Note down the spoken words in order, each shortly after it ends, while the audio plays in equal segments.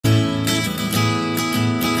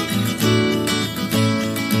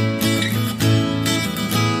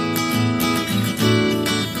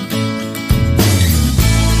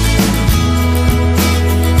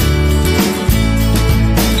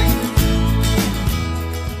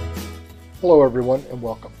Hello everyone and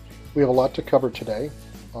welcome. We have a lot to cover today.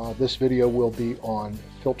 This video will be on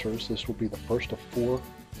filters. This will be the first of four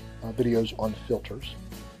videos on filters.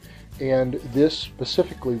 And this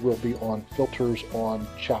specifically will be on filters on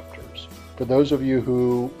chapters. For those of you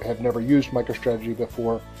who have never used MicroStrategy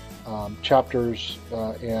before, chapters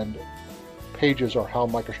and pages are how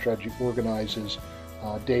MicroStrategy organizes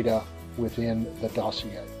data within the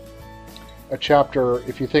dossier. A chapter,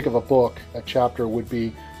 if you think of a book, a chapter would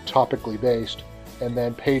be topically based, and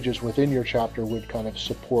then pages within your chapter would kind of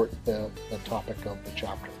support the topic of the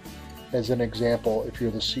chapter. As an example, if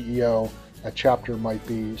you're the CEO, a chapter might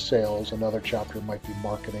be sales, another chapter might be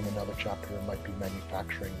marketing, another chapter might be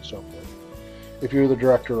manufacturing, and so forth. If you're the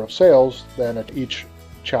director of sales, then each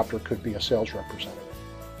chapter could be a sales representative,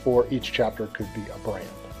 or each chapter could be a brand.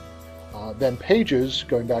 Then pages,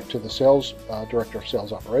 going back to the sales director of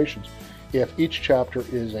sales operations, if each chapter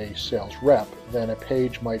is a sales rep, then a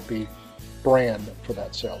page might be brand for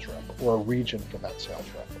that sales rep or a region for that sales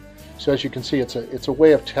rep. So as you can see, it's a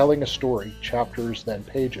way of telling a story, chapters then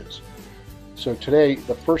pages. So today,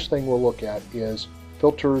 the first thing we'll look at is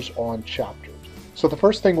filters on chapters. So the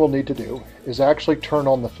first thing we'll need to do is actually turn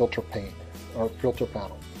on the filter pane or filter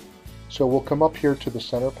panel. So we'll come up here to the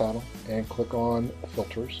center panel and click on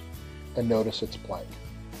filters and notice it's blank.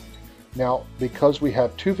 Now, because we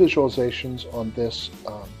have two visualizations on this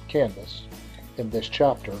canvas in this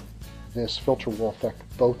chapter, this filter will affect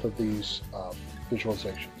both of these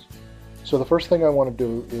visualizations. So the first thing I want to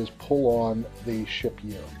do is pull on the ship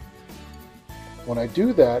year. When I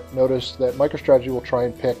do that, notice that MicroStrategy will try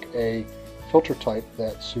and pick a filter type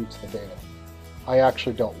that suits the data. I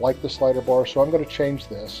actually don't like the slider bar, so I'm going to change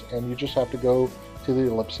this, and you just have to go to the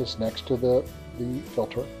ellipsis next to the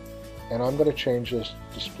filter, and I'm going to change this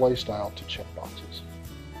display style to checkboxes.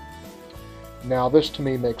 Now this to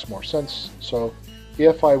me makes more sense. So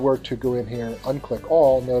if I were to go in here and unclick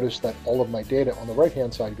all, notice that all of my data on the right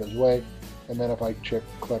hand side goes away, and then if I click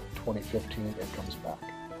 2015, it comes back.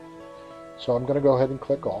 So I'm going to go ahead and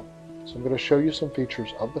click all. So I'm going to show you some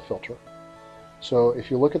features of the filter. So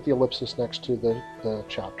if you look at the ellipsis next to the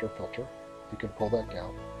chapter filter, you can pull that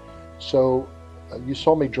down. So you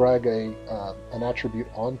saw me drag an attribute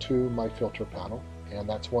onto my filter panel, and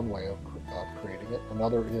that's one way of creating it.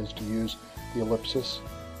 Another is to use the ellipsis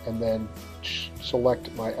and then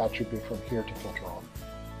select my attribute from here to filter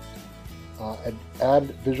on. Add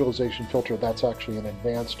visualization filter, that's actually an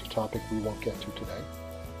advanced topic we won't get to today.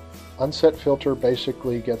 Unset filter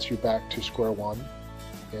basically gets you back to square one.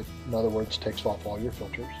 It, in other words, takes off all your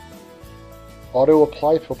filters. Auto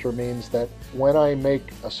apply filter means that when I make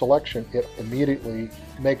a selection, it immediately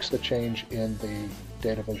makes the change in the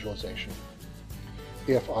data visualization.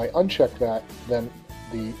 If I uncheck that, then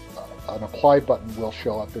an apply button will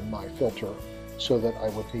show up in my filter, so that I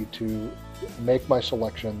would need to make my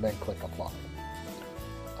selection, then click apply.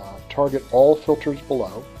 Target all filters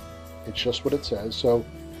below. It's just what it says. So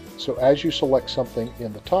as you select something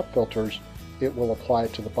in the top filters, it will apply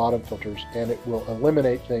it to the bottom filters, and it will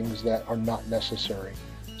eliminate things that are not necessary.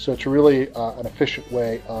 So it's really an efficient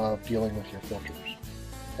way of dealing with your filters.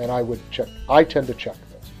 And I tend to check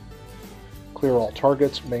this. Clear all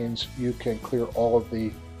targets means you can clear all of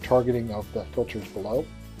the targeting of the filters below.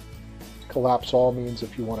 Collapse all means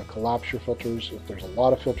if you want to collapse your filters, if there's a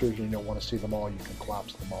lot of filters and you don't want to see them all, you can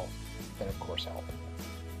collapse them all, and of course help.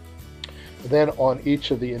 Then on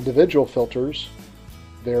each of the individual filters,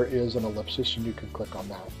 there is an ellipsis, and you can click on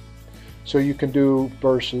that. So you can do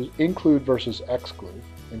include versus exclude,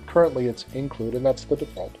 and currently it's include, and that's the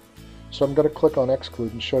default. So I'm going to click on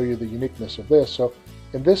exclude and show you the uniqueness of this. So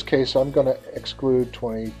in this case, I'm going to exclude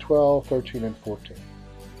 2012, 13, and 14.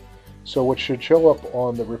 So what should show up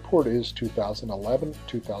on the report is 2011,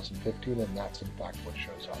 2015, and that's in fact what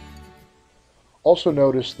shows up. Also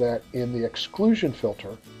notice that in the exclusion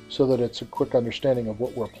filter, so that it's a quick understanding of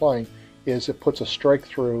what we're applying, is it puts a strike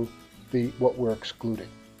through what we're excluding.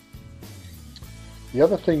 The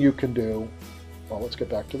other thing you can do, well, let's get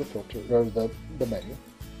back to the filter, or the menu.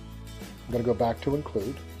 I'm going to go back to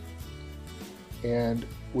include, and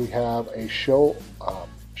we have a show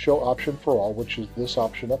option for all, which is this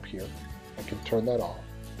option up here. I can turn that off.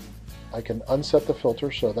 I can unset the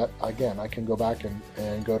filter so that, again, I can go back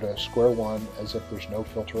and go to square one as if there's no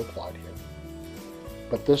filter applied here.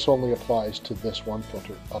 But this only applies to this one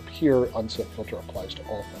filter. Up here, unset filter applies to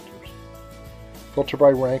all filters. Filter by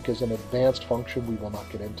rank is an advanced function we will not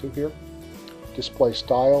get into here. Display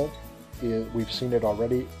style, we've seen it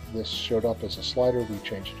already. This showed up as a slider. We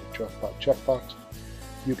changed it to checkbox.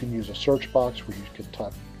 You can use a search box where you can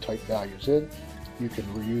type values in. You can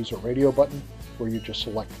reuse a radio button where you just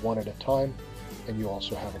select one at a time, and you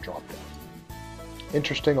also have a drop down.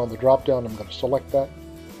 Interesting, on the drop down I'm going to select that.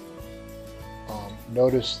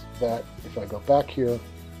 Notice that if I go back here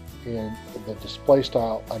in the display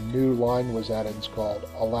style, a new line was added. It's called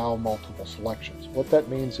allow multiple selections. What that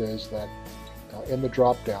means is that in the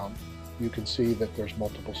drop down you can see that there's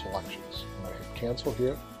multiple selections. I'm going to hit cancel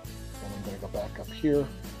here, and I'm going to go back up here.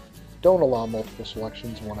 Don't allow multiple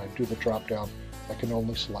selections. When I do the drop down, I can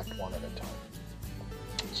only select one at a time.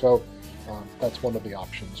 So that's one of the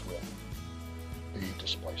options with the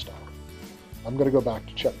display style. I'm going to go back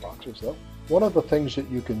to checkboxes though. One of the things that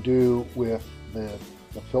you can do with the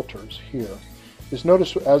filters here is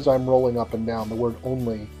notice as I'm rolling up and down, the word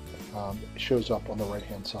only shows up on the right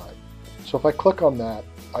hand side. So if I click on that,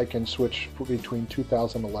 I can switch between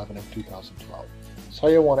 2011 and 2012.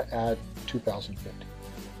 Say I want to add 2015.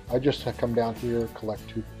 I just come down here,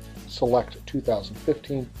 select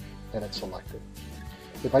 2015, and it's selected.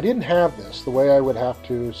 If I didn't have this, the way I would have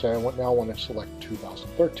to say I now want to select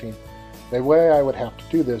 2013, the way I would have to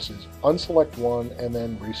do this is unselect one and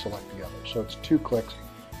then reselect the other. So it's 2 clicks,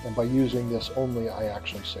 and by using this only, I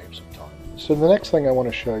actually save some time. So the next thing I want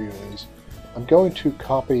to show you is I'm going to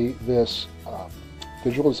copy this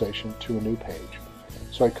visualization to a new page.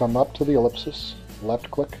 So I come up to the ellipsis, left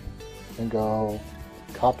click, and go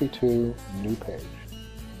copy to new page.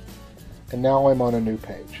 And now I'm on a new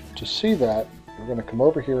page. To see that, we're going to come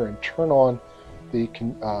over here and turn on the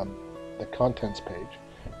contents page.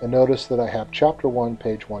 And notice that I have chapter 1,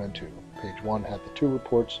 page 1 and 2. Page 1 had the 2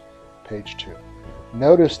 reports, page 2.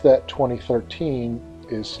 Notice that 2013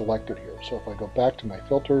 is selected here. So if I go back to my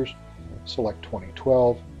filters, select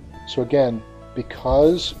 2012. So again,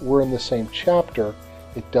 because we're in the same chapter,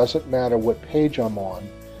 it doesn't matter what page I'm on,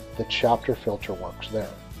 the chapter filter works there.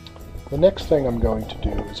 The next thing I'm going to do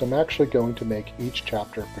is I'm actually going to make each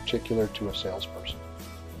chapter particular to a salesperson.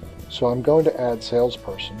 So I'm going to add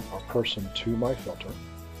salesperson or person to my filter.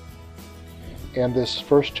 And this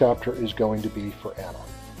first chapter is going to be for Anna.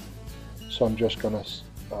 So I'm just going to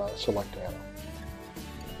select Anna.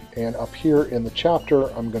 And up here in the chapter,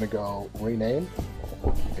 I'm going to go rename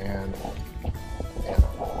and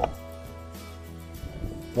Anna.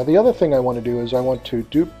 Now the other thing I want to do is I want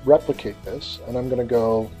to replicate this, and I'm going to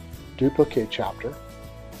go duplicate chapter.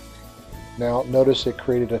 Now notice it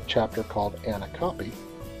created a chapter called Anna Copy.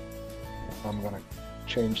 I'm going to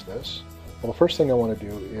change this. Well, the first thing I want to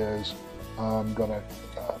do is I'm going to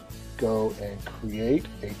go and create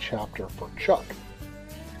a chapter for Chuck.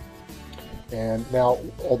 And now,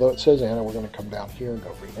 although it says Anna, we're going to come down here and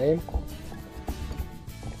go rename.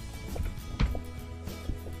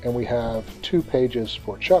 And we have 2 pages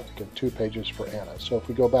for Chuck and 2 pages for Anna. So if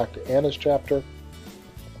we go back to Anna's chapter,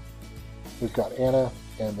 we've got Anna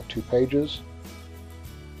and the 2 pages.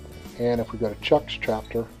 And if we go to Chuck's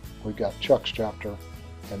chapter, we've got Chuck's chapter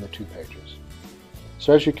and the 2 pages.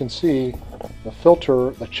 So as you can see,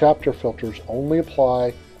 the chapter filters only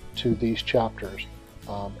apply to these chapters,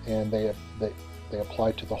 and they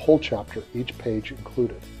apply to the whole chapter, each page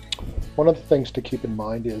included. One of the things to keep in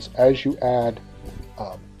mind is as you add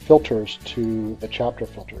filters to the chapter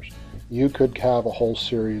filters, you could have a whole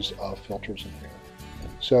series of filters in here.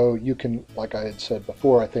 So you can, like I had said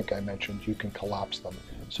before, I think I mentioned, you can collapse them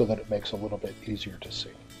so that it makes it a little bit easier to see.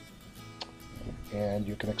 And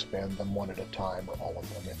you can expand them one at a time or all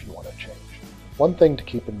of them if you want to change. One thing to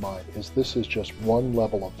keep in mind is this is just one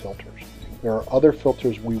level of filters. There are other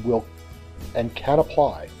filters we will and can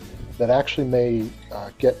apply that actually may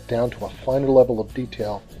get down to a finer level of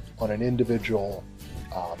detail on an individual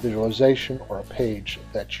visualization or a page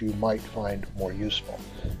that you might find more useful.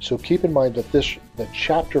 So keep in mind that the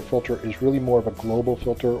chapter filter is really more of a global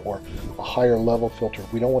filter or a higher level filter.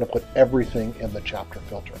 We don't want to put everything in the chapter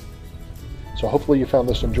filter. So hopefully you found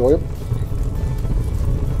this enjoyable.